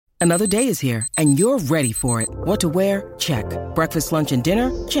Another day is here, and you're ready for it. What to wear? Check. Breakfast, lunch, and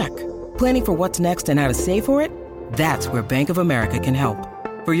dinner? Check. Planning for what's next and how to save for it? That's where Bank of America can help.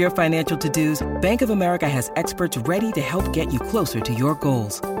 For your financial to-dos, Bank of America has experts ready to help get you closer to your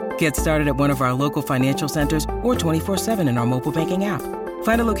goals. Get started at one of our local financial centers or 24/7 in our mobile banking app.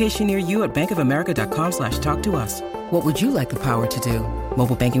 Find a location near you at bankofamerica.com/talktous. What would you like the power to do?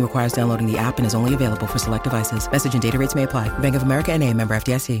 Mobile banking requires downloading the app and is only available for select devices. Message and data rates may apply. Bank of America N.A., member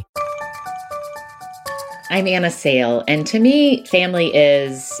FDIC. I'm Anna Sale, and to me, family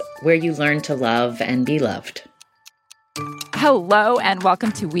is where you learn to love and be loved. Hello, and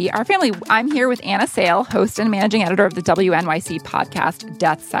welcome to We Are Family. I'm here with Anna Sale, host and managing editor of the WNYC podcast,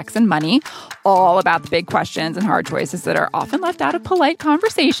 Death, Sex, and Money, all about the big questions and hard choices that are often left out of polite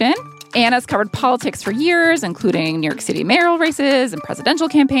conversation. Anna's covered politics for years, including New York City mayoral races and presidential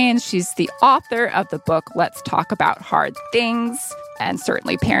campaigns. She's the author of the book, Let's Talk About Hard Things. And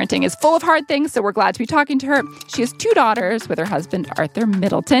certainly parenting is full of hard things, so we're glad to be talking to her. She has 2 daughters with her husband, Arthur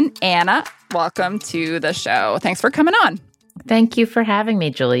Middleton. Anna, welcome to the show. Thanks for coming on. Thank you for having me,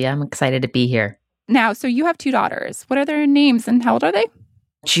 Julia. I'm excited to be here. Now, so you have 2 daughters. What are their names and how old are they?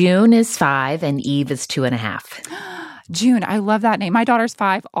 June is 5 and Eve is 2.5. June, I love that name. My daughter's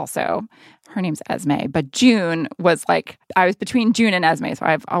 5 also. Her name's Esme, but June was like, I was between June and Esme, so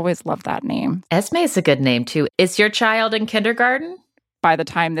I've always loved that name. Esme is a good name, too. Is your child in kindergarten? By the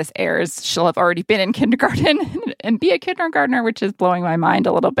time this airs, she'll have already been in kindergarten and be a kindergartner, which is blowing my mind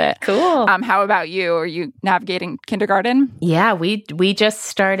a little bit. Cool. How about you? Are you navigating kindergarten? Yeah, we just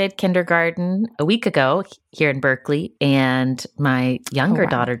started kindergarten a week ago here in Berkeley, and my younger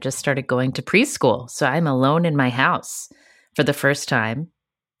daughter just started going to preschool. So I'm alone in my house for the first time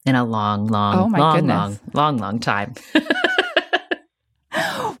in a long time.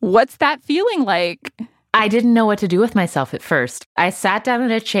 What's that feeling like? I didn't know what to do with myself at first. I sat down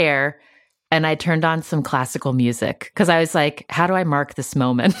in a chair and I turned on some classical music because I was like, how do I mark this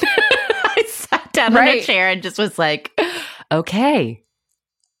moment? I sat down in a chair and just was like, okay.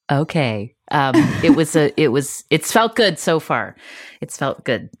 It's felt good so far. It's felt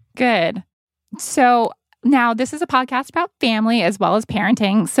good. Good. So now this is a podcast about family as well as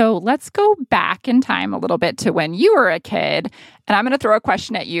parenting. So let's go back in time a little bit to when you were a kid. And I'm going to throw a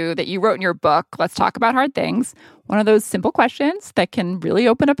question at you that you wrote in your book, Let's Talk About Hard Things. One of those simple questions that can really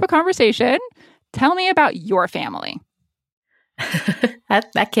open up a conversation. Tell me about your family.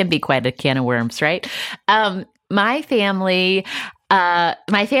 That can be quite a can of worms, right? My family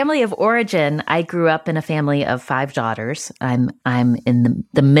of origin, I grew up in a family of 5 daughters. I'm in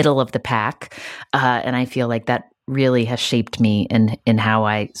the middle of the pack, and I feel like that really has shaped me in how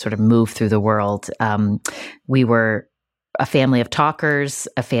I sort of move through the world. We were a family of talkers,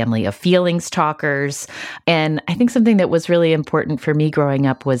 a family of feelings talkers. And I think something that was really important for me growing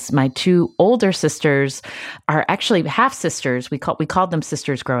up was my 2 older sisters are actually half sisters. We called them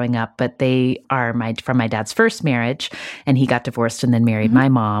sisters growing up, but they are from my dad's first marriage, and he got divorced and then married my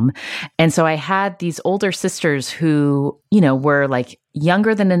mom. And so I had these older sisters who, were like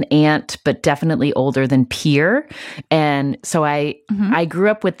younger than an aunt, but definitely older than peer. And so I grew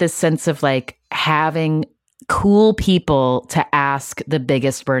up with this sense of like having cool people to ask the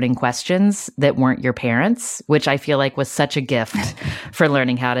biggest burning questions that weren't your parents, which I feel like was such a gift for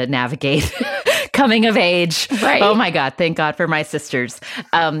learning how to navigate coming of age. Right. Oh my God. Thank God for my sisters.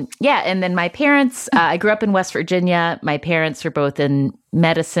 And then my parents, I grew up in West Virginia. My parents were both in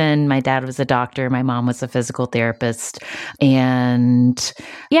medicine. My dad was a doctor. My mom was a physical therapist. And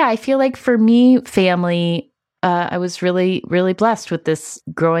I feel like for me, family, I was really, really blessed with this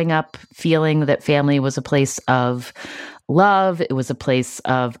growing up feeling that family was a place of love. It was a place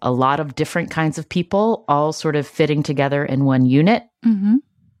of a lot of different kinds of people all sort of fitting together in one unit. Mm-hmm.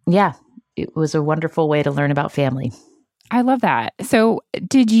 Yeah, it was a wonderful way to learn about family. I love that. So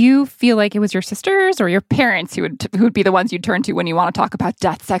did you feel like it was your sisters or your parents who would be the ones you'd turn to when you want to talk about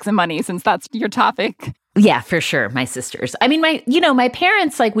death, sex, and money, since that's your topic? Yeah, for sure. My sisters. I mean, my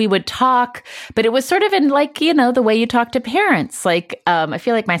parents, like we would talk, but it was sort of in like, the way you talk to parents. Like, I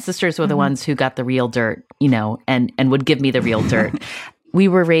feel like my sisters were the ones who got the real dirt, and would give me the real dirt. We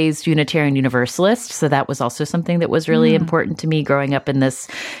were raised Unitarian Universalist, so that was also something that was really important to me growing up in this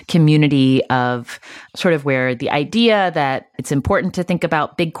community of sort of where the idea that it's important to think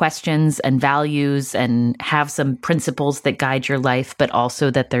about big questions and values and have some principles that guide your life, but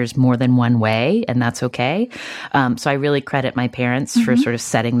also that there's more than one way, and that's okay. So I really credit my parents for sort of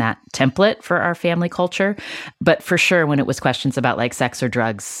setting that template for our family culture. But for sure, when it was questions about like sex or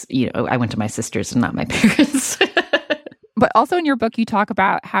drugs, I went to my sisters and not my parents. But also in your book, you talk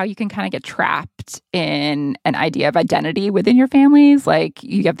about how you can kind of get trapped in an idea of identity within your families. Like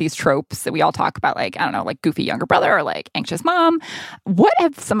you have these tropes that we all talk about, like, I don't know, like goofy younger brother or like anxious mom. What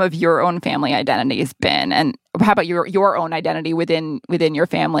have some of your own family identities been? And how about your own identity within your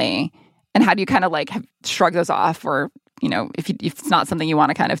family? And how do you kind of like shrug those off, or, you know, if it's not something you want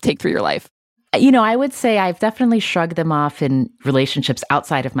to kind of take through your life? You know, I would say I've definitely shrugged them off in relationships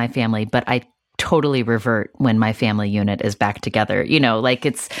outside of my family, but I totally revert when my family unit is back together. You know, like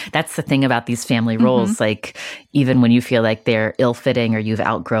that's the thing about these family roles. Like even when you feel like they're ill-fitting or you've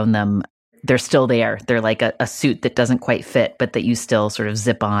outgrown them, they're still there. They're like a suit that doesn't quite fit, but that you still sort of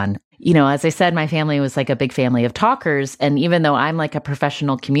zip on. You know, as I said, my family was like a big family of talkers. And even though I'm like a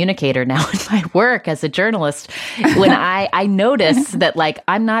professional communicator now in my work as a journalist, when I notice that like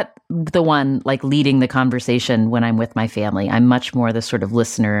I'm not the one like leading the conversation when I'm with my family. I'm much more the sort of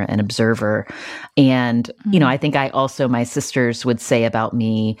listener and observer. And, you know, I think my sisters would say about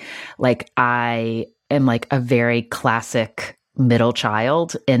me, like I am like a very classic middle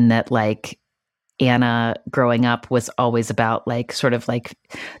child, in that like Anna growing up was always about like sort of like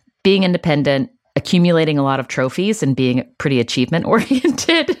being independent, accumulating a lot of trophies and being pretty achievement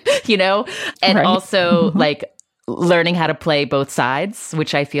oriented, you know, and also like learning how to play both sides,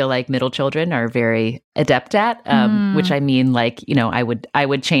 which I feel like middle children are very adept at, which I mean, like, you know, I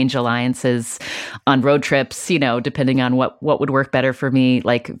would change alliances on road trips, you know, depending on what would work better for me.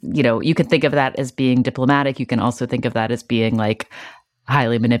 Like, you know, you can think of that as being diplomatic. You can also think of that as being like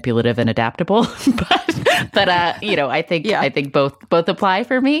highly manipulative and adaptable. but you know, I think both apply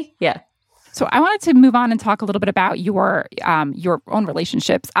for me. Yeah. So I wanted to move on and talk a little bit about your own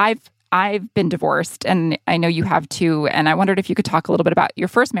relationships. I've been divorced, and I know you have too. And I wondered if you could talk a little bit about your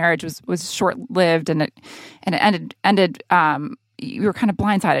first marriage. Was short lived, and it ended. You were kind of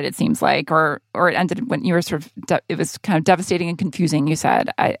blindsided, it seems like, or it ended when you were sort of. It was kind of devastating and confusing. You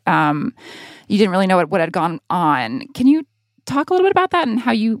said you didn't really know what had gone on. Can you talk a little bit about that and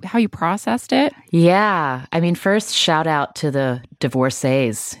how you processed it? Yeah. I mean, first, shout out to the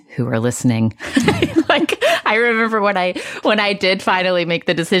divorcees who are listening. Like, I remember when I did finally make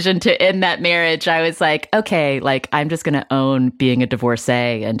the decision to end that marriage, I was like, okay, like, I'm just going to own being a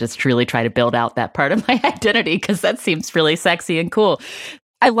divorcee and just truly try to build out that part of my identity, because that seems really sexy and cool.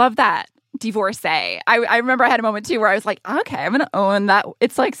 I love that. Divorcee. I remember I had a moment too where I was like, okay, I'm going to own that.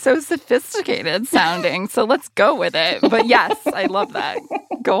 It's like so sophisticated sounding. So let's go with it. But yes, I love that.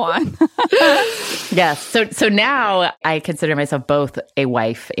 Go on. Yes. So now I consider myself both a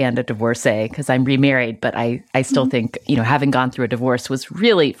wife and a divorcee, because I'm remarried, but I still think, you know, having gone through a divorce was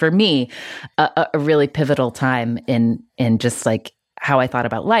really, for me, a really pivotal time in just like how I thought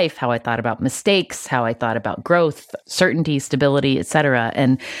about life, how I thought about mistakes, how I thought about growth, certainty, stability, et cetera.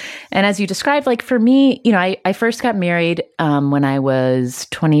 And as you described, like for me, you know, I first got married when I was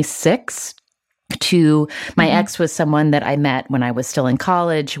 26 to my ex was someone that I met when I was still in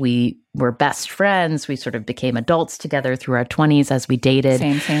college. We were best friends. We sort of became adults together through our 20s as we dated.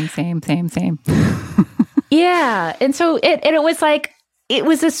 Same. Yeah. And so it was like, it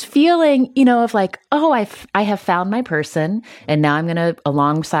was this feeling, you know, of like, oh, I have found my person, and now I'm going to,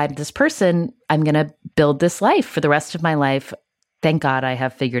 alongside this person, I'm going to build this life for the rest of my life. Thank God I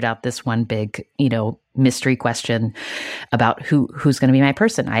have figured out this one big, you know, mystery question about who's going to be my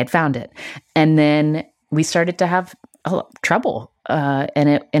person. I had found it. And then we started to have trouble.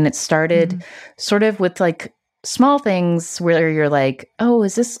 And it started sort of with like small things where you're like, oh,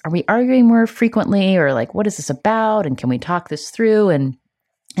 are we arguing more frequently? Or like, what is this about? And can we talk this through? And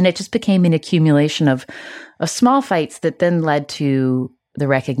it just became an accumulation of small fights that then led to the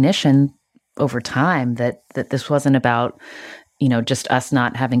recognition over time that this wasn't about, you know, just us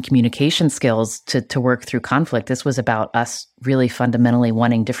not having communication skills to work through conflict. This was about us really fundamentally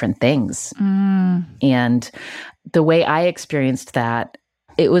wanting different things. And the way I experienced that,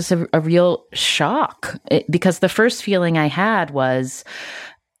 it was a real shock, because the first feeling I had was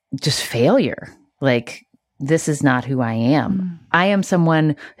just failure. Like, this is not who I am. I am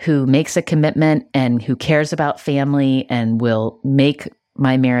someone who makes a commitment and who cares about family and will make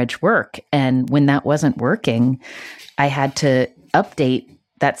my marriage work. And when that wasn't working, I had to update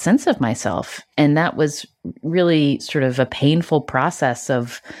that sense of myself. And that was really sort of a painful process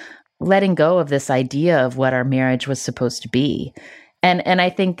of letting go of this idea of what our marriage was supposed to be. And I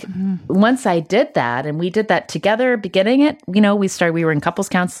think once I did that, and we did that together, beginning it, you know, we were in couples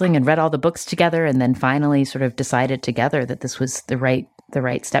counseling and read all the books together, and then finally sort of decided together that this was the right the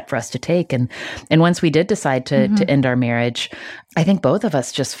right step for us to take. And once we did decide to end our marriage, I think both of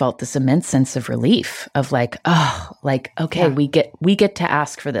us just felt this immense sense of relief of like, oh, like, okay, we get to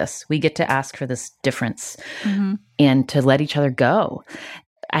ask for this. We get to ask for this difference and to let each other go.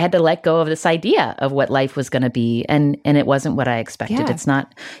 I had to let go of this idea of what life was going to be. And it wasn't what I expected. Yeah. It's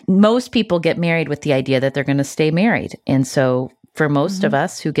not, most people get married with the idea that they're going to stay married. And so for most of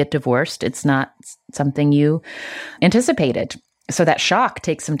us who get divorced, it's not something you anticipated. So that shock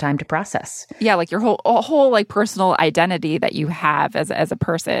takes some time to process. Yeah, like your whole like personal identity that you have as a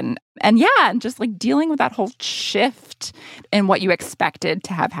person. And and just like dealing with that whole shift in what you expected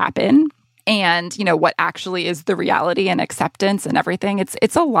to have happen. And, you know, what actually is the reality and acceptance and everything.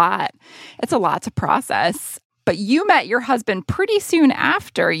 It's a lot. It's a lot to process. But you met your husband pretty soon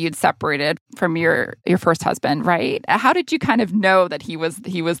after you'd separated from your first husband, right? How did you kind of know that he was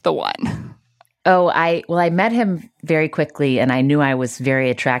the one? Oh, I met him very quickly, and I knew I was very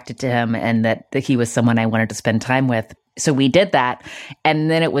attracted to him and that he was someone I wanted to spend time with. So we did that.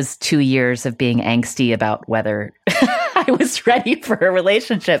 And then it was 2 years of being angsty about whether I was ready for a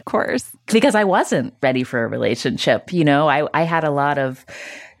relationship. Of course. Because I wasn't ready for a relationship. You know, I had a lot of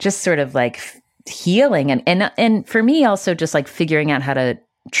just sort of like healing and for me also just like figuring out how to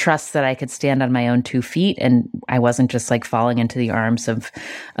trust that I could stand on my own 2 feet, and I wasn't just like falling into the arms of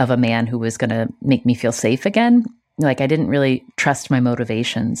a man who was going to make me feel safe again. Like I didn't really trust my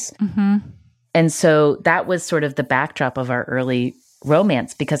motivations. And so that was sort of the backdrop of our early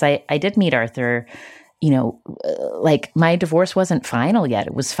romance, because I did meet Arthur, you know, like my divorce wasn't final yet.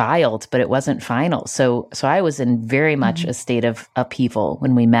 It was filed, but it wasn't final. So I was in very much a state of upheaval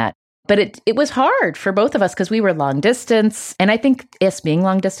when we met. But it was hard for both of us because we were long distance. And I think us being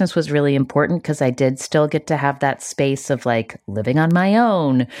long distance was really important because I did still get to have that space of like living on my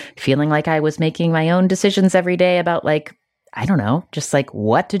own, feeling like I was making my own decisions every day about like, I don't know, just like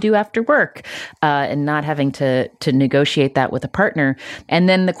what to do after work and not having to negotiate that with a partner. And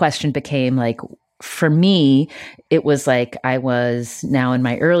then the question became like, for me, it was like I was now in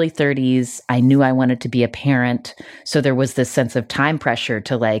my early 30s. I knew I wanted to be a parent. So there was this sense of time pressure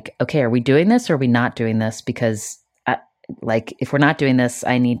to like, okay, are we doing this or are we not doing this? Because like, if we're not doing this,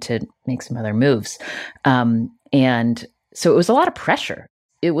 I need to make some other moves. And so it was a lot of pressure.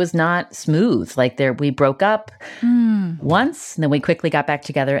 It was not smooth. Like we broke up once, and then we quickly got back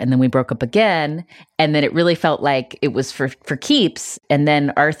together, and then we broke up again. And then it really felt like it was for keeps. And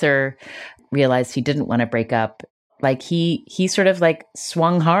then Arthur realized he didn't want to break up. Like he sort of like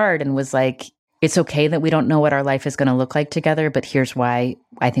swung hard and was like, it's okay that we don't know what our life is going to look like together, but here's why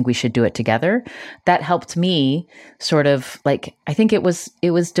I think we should do it together. That helped me sort of like, I think it was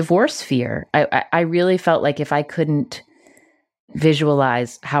divorce fear. I really felt like if I couldn't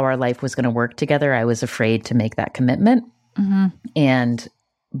visualize how our life was going to work together, I was afraid to make that commitment. And,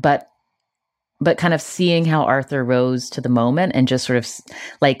 but kind of seeing how Arthur rose to the moment and just sort of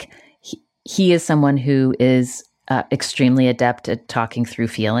like, he is someone who is extremely adept at talking through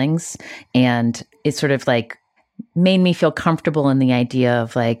feelings. And it sort of like made me feel comfortable in the idea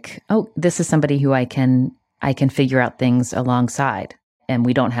of like, oh, this is somebody who I can figure out things alongside. And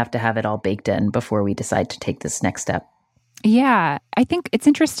we don't have to have it all baked in before we decide to take this next step. Yeah, I think it's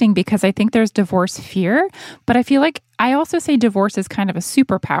interesting because I think there's divorce fear, but I feel like I also say divorce is kind of a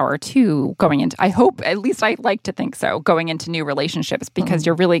superpower too going into, I hope, at least I like to think so, going into new relationships because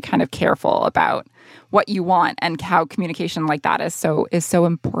you're really kind of careful about what you want and how communication like that is so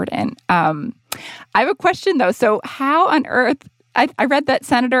important. I have a question though. So how on earth, I read that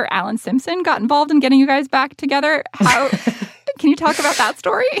Senator Alan Simpson got involved in getting you guys back together. How can you talk about that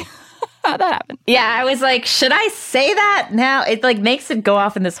story? How'd that happen? Yeah, I was like, should I say that now? It like makes it go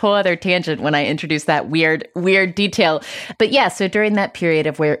off in this whole other tangent when I introduce that weird detail. But yeah, so during that period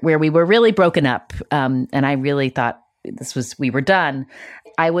of where we were really broken up, and I really thought we were done,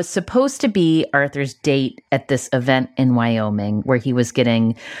 I was supposed to be Arthur's date at this event in Wyoming where he was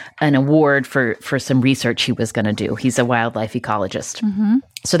getting an award for some research he was going to do. He's a wildlife ecologist.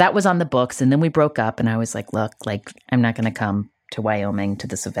 So that was on the books. And then we broke up and I was like, look, like I'm not going to come to Wyoming to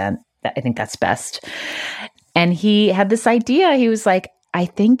this event. I think that's best. And he had this idea. He was like, I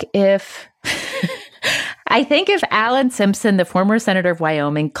think if Alan Simpson, the former senator of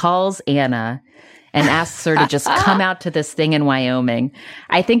Wyoming, calls Anna and asks her to just come out to this thing in Wyoming,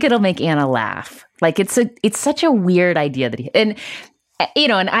 I think it'll make Anna laugh. Like it's such a weird idea that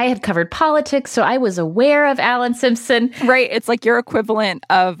and I had covered politics, so I was aware of Alan Simpson. Right. It's like your equivalent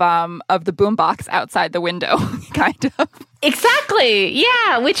of the boombox outside the window, kind of. Exactly.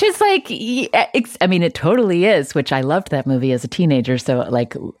 Yeah. Which is like, it totally is, which I loved that movie as a teenager. So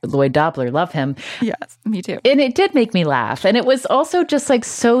like Lloyd Dobler, love him. Yes, me too. And it did make me laugh. And it was also just like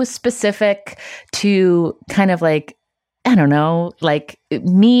so specific to kind of like, I don't know, like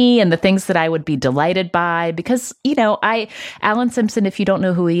me and the things that I would be delighted by because, Alan Simpson, if you don't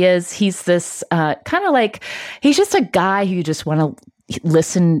know who he is, he's this kind of like, he's just a guy who you just want to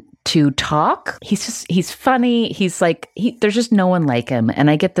listen to talk. He's funny. He's like, there's just no one like him. And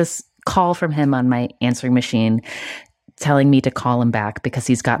I get this call from him on my answering machine telling me to call him back because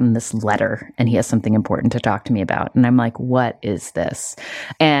he's gotten this letter and he has something important to talk to me about. And I'm like, what is this?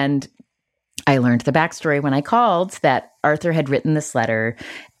 And I learned the backstory when I called that Arthur had written this letter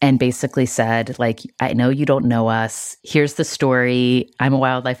and basically said, like, I know you don't know us. Here's the story. I'm a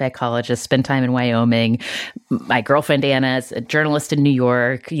wildlife ecologist, spend time in Wyoming. My girlfriend, Anna, is a journalist in New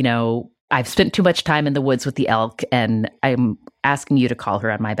York. I've spent too much time in the woods with the elk, and I'm asking you to call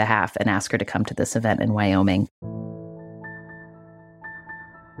her on my behalf and ask her to come to this event in Wyoming.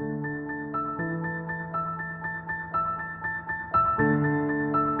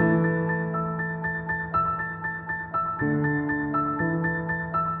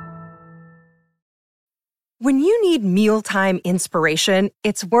 When you need mealtime inspiration,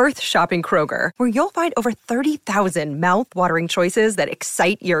 it's worth shopping Kroger, where you'll find over 30,000 mouth-watering choices that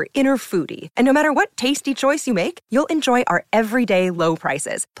excite your inner foodie. And no matter what tasty choice you make, you'll enjoy our everyday low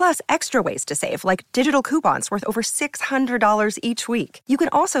prices, plus extra ways to save, like digital coupons worth over $600 each week. You can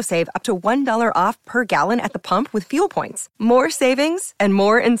also save up to $1 off per gallon at the pump with fuel points. More savings and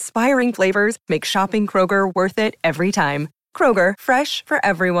more inspiring flavors make shopping Kroger worth it every time. Kroger, fresh for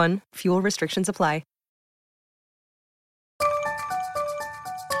everyone. Fuel restrictions apply.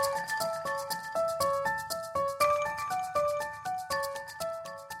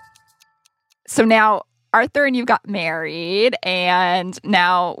 So now Arthur and you got married, and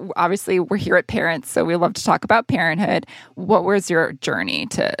now obviously we're here at Parents, so we love to talk about parenthood. What was your journey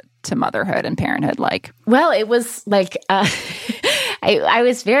to motherhood and parenthood like? Well, it was like I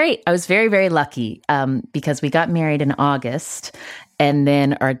was very, very lucky because we got married in August, and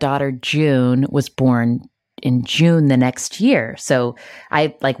then our daughter June was born in June the next year. So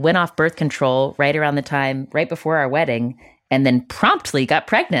I went off birth control right around the time, right before our wedding, and then promptly got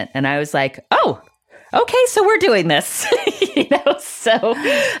pregnant. And I was like, oh, okay, so we're doing this. So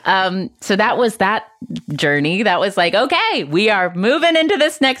that was that journey. That was like, okay, we are moving into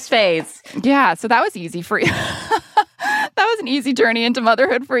this next phase. Yeah, so that was easy for you. That was an easy journey into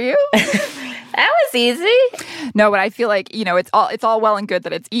motherhood for you. That was easy. No, but I feel like, it's all well and good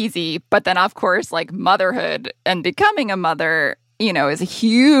that it's easy, but then of course, like motherhood and becoming a mother, is a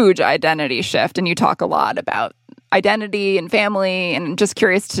huge identity shift. And you talk a lot about identity and family, and just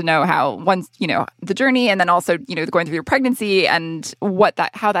curious to know how the journey, and then also, going through your pregnancy and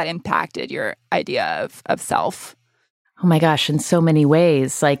how that impacted your idea of self. Oh my gosh, in so many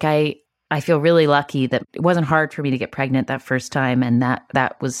ways. Like I feel really lucky that it wasn't hard for me to get pregnant that first time, and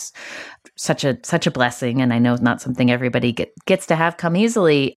that was such a blessing. And I know not something everybody gets to have come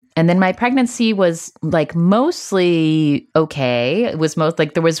easily. And then my pregnancy was like mostly okay. It was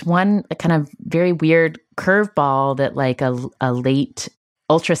there was one kind of very weird curveball that like a late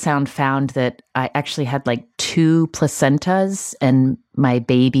ultrasound found that I actually had like 2 placentas, and my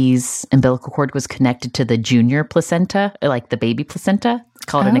baby's umbilical cord was connected to the junior placenta, like the baby placenta. It's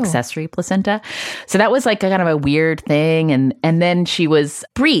called an accessory placenta. So that was like a kind of a weird thing. And then she was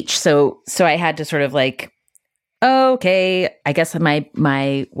breech. So I had to sort of like, okay, I guess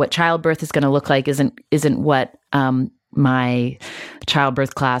my what childbirth is going to look like isn't what my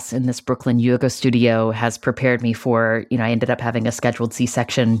childbirth class in this Brooklyn yoga studio has prepared me for. I ended up having a scheduled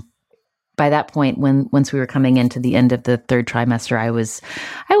C-section. By that point, once we were coming into the end of the 3rd trimester, I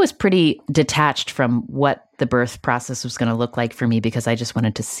was pretty detached from what the birth process was going to look like for me, because I just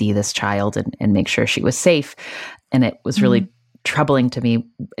wanted to see this child and make sure she was safe. And it was really troubling to me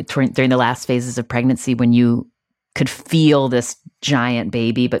during the last phases of pregnancy, when you could feel this giant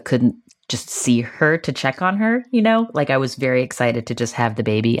baby but couldn't just see her to check on her, like I was very excited to just have the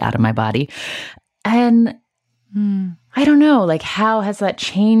baby out of my body. And I don't know, like, how has that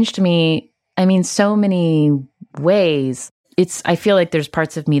changed me? I mean, so many ways. I feel like there's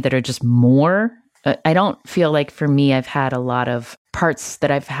parts of me that are just more. I don't feel like for me, I've had a lot of parts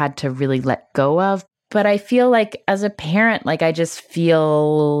that I've had to really let go of. But I feel like as a parent, like I just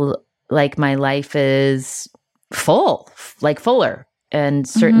feel like my life is fuller. And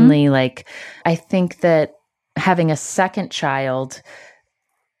certainly like, I think that having a second child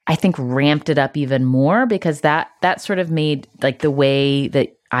I think ramped it up even more, because that sort of made like the way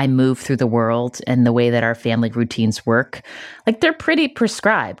that I move through the world and the way that our family routines work, like they're pretty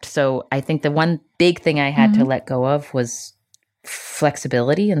prescribed. So I think the one big thing I had to let go of was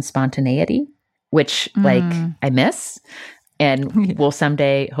flexibility and spontaneity, which like I miss and will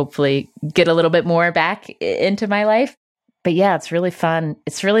someday hopefully get a little bit more back into my life. But yeah, it's really fun.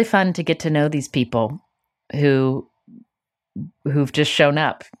 It's really fun to get to know these people who've just shown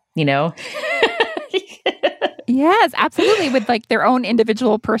up, you know? Yes, absolutely. With like their own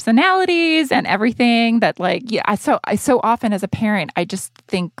individual personalities and everything that like, yeah, I so often as a parent, I just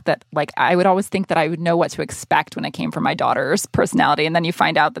think that like, I would always think that I would know what to expect when it came from my daughter's personality. And then you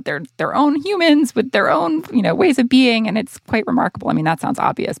find out that they're their own humans with their own, you know, ways of being. And it's quite remarkable. I mean, that sounds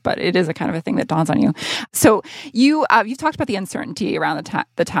obvious, but it is a kind of a thing that dawns on you. So you've talked about the uncertainty around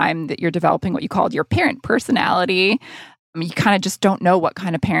the time that you're developing what you called your parent personality. I mean, you kind of just don't know what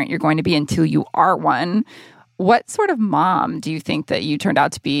kind of parent you're going to be until you are one. What sort of mom do you think that you turned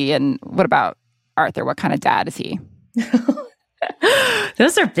out to be? And what about Arthur? What kind of dad is he?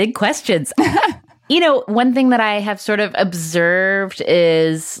 Those are big questions. You know, one thing that I have sort of observed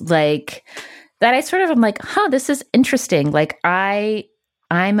is like that I sort of am like, this is interesting. Like I'm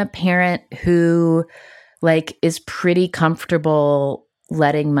a parent who like is pretty comfortable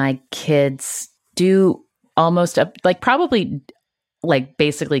letting my kids do almost probably like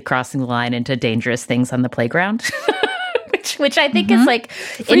basically crossing the line into dangerous things on the playground, which I think is like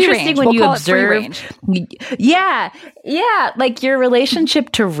free interesting range. when we'll you call observe. It free range. Yeah. Like your relationship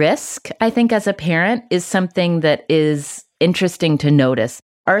to risk, I think as a parent is something that is interesting to notice.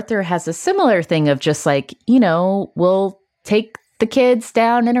 Arthur has a similar thing of just like, you know, we'll take the kids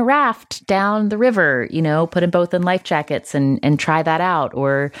down in a raft down the river, you know, put them both in life jackets and try that out.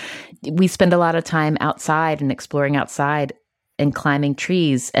 Or we spend a lot of time outside and exploring outside and climbing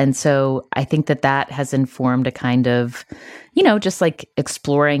trees. And so I think that has informed a kind of, you know, just like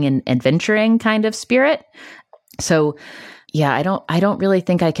exploring and adventuring kind of spirit. So yeah, I don't really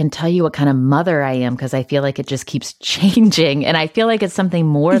think I can tell you what kind of mother I am, because I feel like it just keeps changing. And I feel like it's something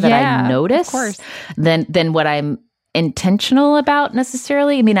more that I notice than what I'm intentional about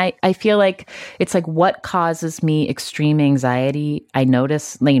necessarily. I mean, I feel like it's like what causes me extreme anxiety. I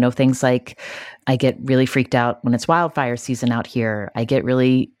notice, you know, things like I get really freaked out when it's wildfire season out here. I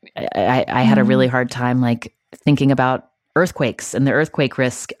had a really hard time like thinking about earthquakes and the earthquake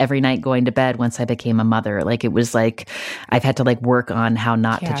risk every night going to bed once I became a mother. Like it was like I've had to like work on how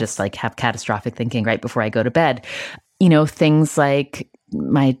not to just like have catastrophic thinking right before I go to bed. You know, things like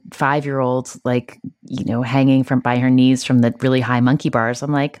my 5-year-old, like, you know, hanging by her knees from the really high monkey bars.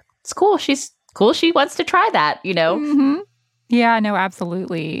 I'm like, it's cool. She's cool. She wants to try that, you know? Mm-hmm. Yeah, no,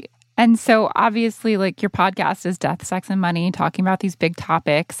 absolutely. And so obviously, like your podcast is Death, Sex, and Money, talking about these big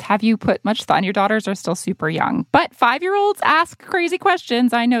topics. Have you put much thought? And your daughters are still super young, but 5-year-olds ask crazy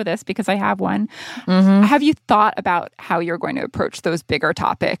questions. I know this because I have one. Mm-hmm. Have you thought about how you're going to approach those bigger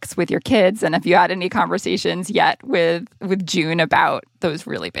topics with your kids? And have you had any conversations yet with June about those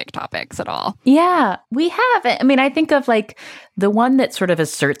really big topics at all? Yeah, we have. I mean, I think of like the one that sort of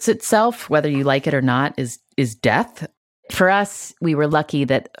asserts itself, whether you like it or not, is death. For us, we were lucky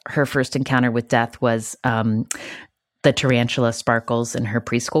that her first encounter with death was the tarantula Sparkles in her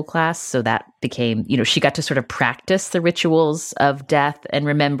preschool class. So that became, you know, she got to sort of practice the rituals of death and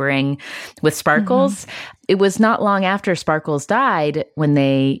remembering with Sparkles. Mm-hmm. It was not long after Sparkles died when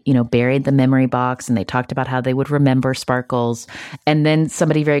they, you know, buried the memory box and they talked about how they would remember Sparkles. And then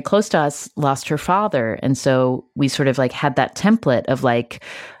somebody very close to us lost her father. And so we sort of like had that template of like,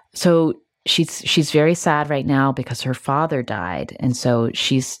 so she's very sad right now because her father died. And so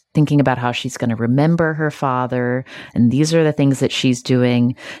she's thinking about how she's going to remember her father. And these are the things that she's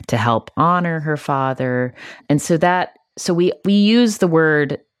doing to help honor her father. And so we use the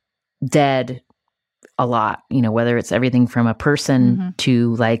word dead a lot, you know, whether it's everything from a person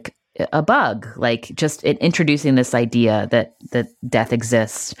to like a bug, like just introducing this idea that death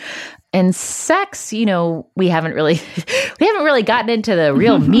exists. And sex, you know, we haven't really gotten into the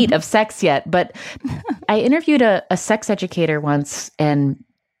real meat of sex yet. But I interviewed a sex educator once, and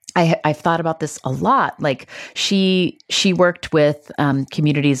I've thought about this a lot. Like she worked with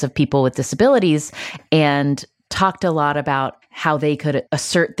communities of people with disabilities and talked a lot about how they could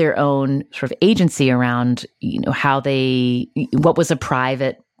assert their own sort of agency around, you know, what was a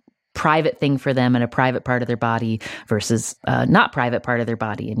private thing for them and a private part of their body versus not private part of their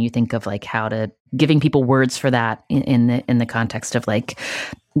body. And you think of like giving people words for that in the context of like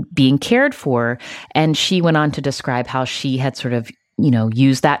being cared for. And she went on to describe how she had sort of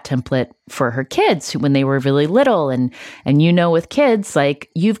use that template for her kids when they were really little. And with kids, like,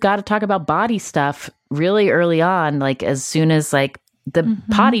 you've got to talk about body stuff really early on, like as soon as like the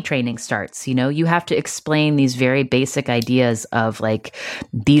potty training starts. You have to explain these very basic ideas of like,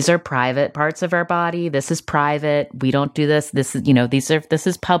 these are private parts of our body. This is private. We don't do this. This is, this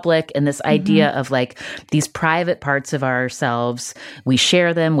is public. And this idea of like these private parts of ourselves, we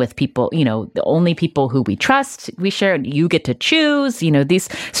share them with people, the only people who we trust, we share, you get to choose, these.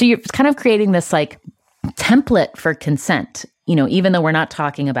 So you're kind of creating this like template for consent, even though we're not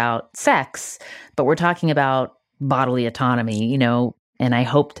talking about sex, but we're talking about bodily autonomy, and I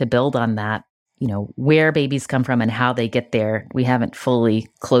hope to build on that, where babies come from and how they get there. We haven't fully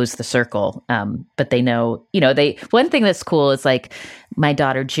closed the circle, but they know, one thing that's cool is like my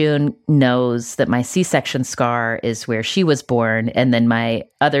daughter June knows that my C-section scar is where she was born. And then my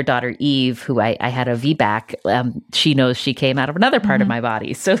other daughter Eve, who I had a VBAC, she knows she came out of another part of my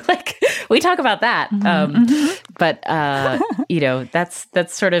body. So like we talk about that. But,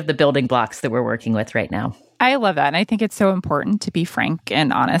 that's sort of the building blocks that we're working with right now. I love that. And I think it's so important to be frank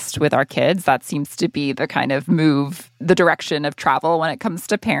and honest with our kids. That seems to be the kind of the direction of travel when it comes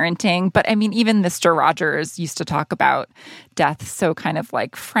to parenting. But I mean, even Mr. Rogers used to talk about death so kind of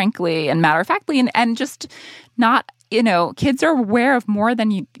like frankly and matter-of-factly and just not, kids are aware of more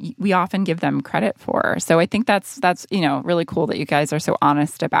than we often give them credit for. So I think that's really cool that you guys are so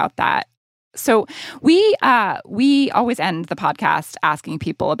honest about that. So we always end the podcast asking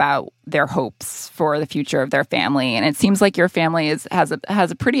people about their hopes for the future of their family, and it seems like your family has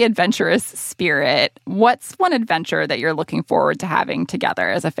a pretty adventurous spirit. What's one adventure that you're looking forward to having together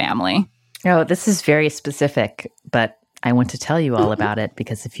as a family? Oh, this is very specific, but I want to tell you all about it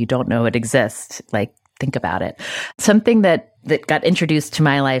because if you don't know it exists, like, think about it. Something that got introduced to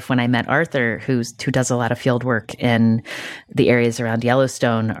my life when I met Arthur, who does a lot of field work in the areas around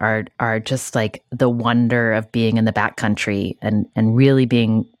Yellowstone, are just like the wonder of being in the backcountry and really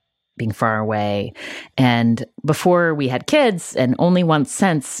being far away. And before we had kids, and only once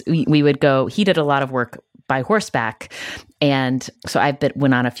since, we would go. He did a lot of work by horseback. And so I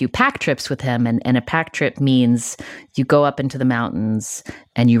went on a few pack trips with him. And a pack trip means you go up into the mountains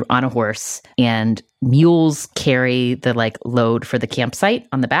and you're on a horse, and mules carry the like load for the campsite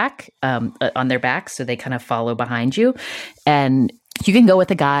on the back, on their back. So they kind of follow behind you. And you can go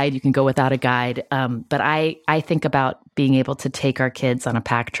with a guide, you can go without a guide. But I think about being able to take our kids on a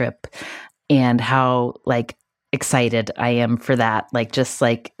pack trip and how like excited I am for that. Like just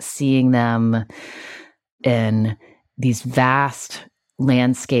like seeing them in these vast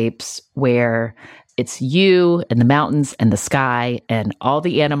landscapes where it's you and the mountains and the sky and all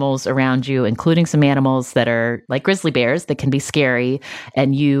the animals around you, including some animals that are like grizzly bears that can be scary.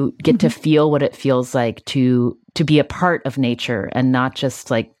 And you get to feel what it feels like to be a part of nature and not just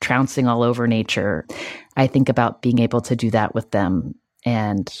like trouncing all over nature. I think about being able to do that with them.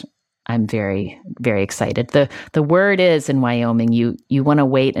 And I'm very, very excited. The word is in Wyoming, you want to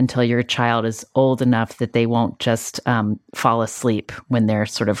wait until your child is old enough that they won't just fall asleep when they're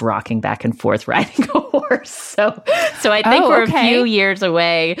sort of rocking back and forth riding a horse. So I think we're a few years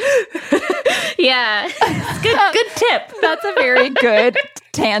away. Yeah, good tip. That's a very good,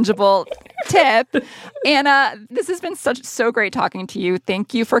 tangible tip. Anna, this has been so great talking to you.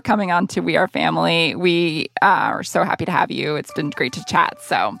 Thank you for coming on to We Are Family. We are so happy to have you. It's been great to chat.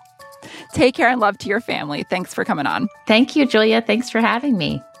 So take care and love to your family. Thanks for coming on. Thank you, Julia. Thanks for having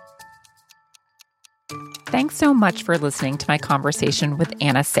me. Thanks so much for listening to my conversation with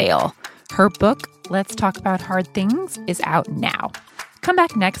Anna Sale. Her book, Let's Talk About Hard Things, is out now. Come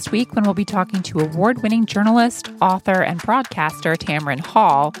back next week when we'll be talking to award-winning journalist, author, and broadcaster Tamron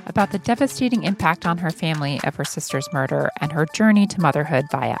Hall about the devastating impact on her family of her sister's murder and her journey to motherhood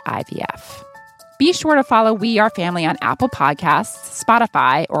via IVF. Be sure to follow We Are Family on Apple Podcasts,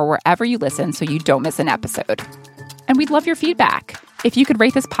 Spotify, or wherever you listen so you don't miss an episode. And we'd love your feedback. If you could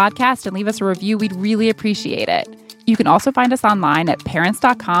rate this podcast and leave us a review, we'd really appreciate it. You can also find us online at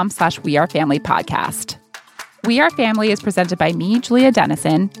parents.com/wearefamilypodcast. We Are Family is presented by me, Julia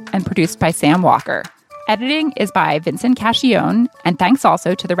Dennison, and produced by Sam Walker. Editing is by Vincent Cascione, and thanks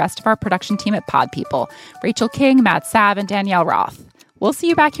also to the rest of our production team at Pod People, Rachel King, Matt Sav, and Danielle Roth. We'll see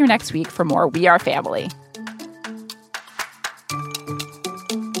you back here next week for more We Are Family.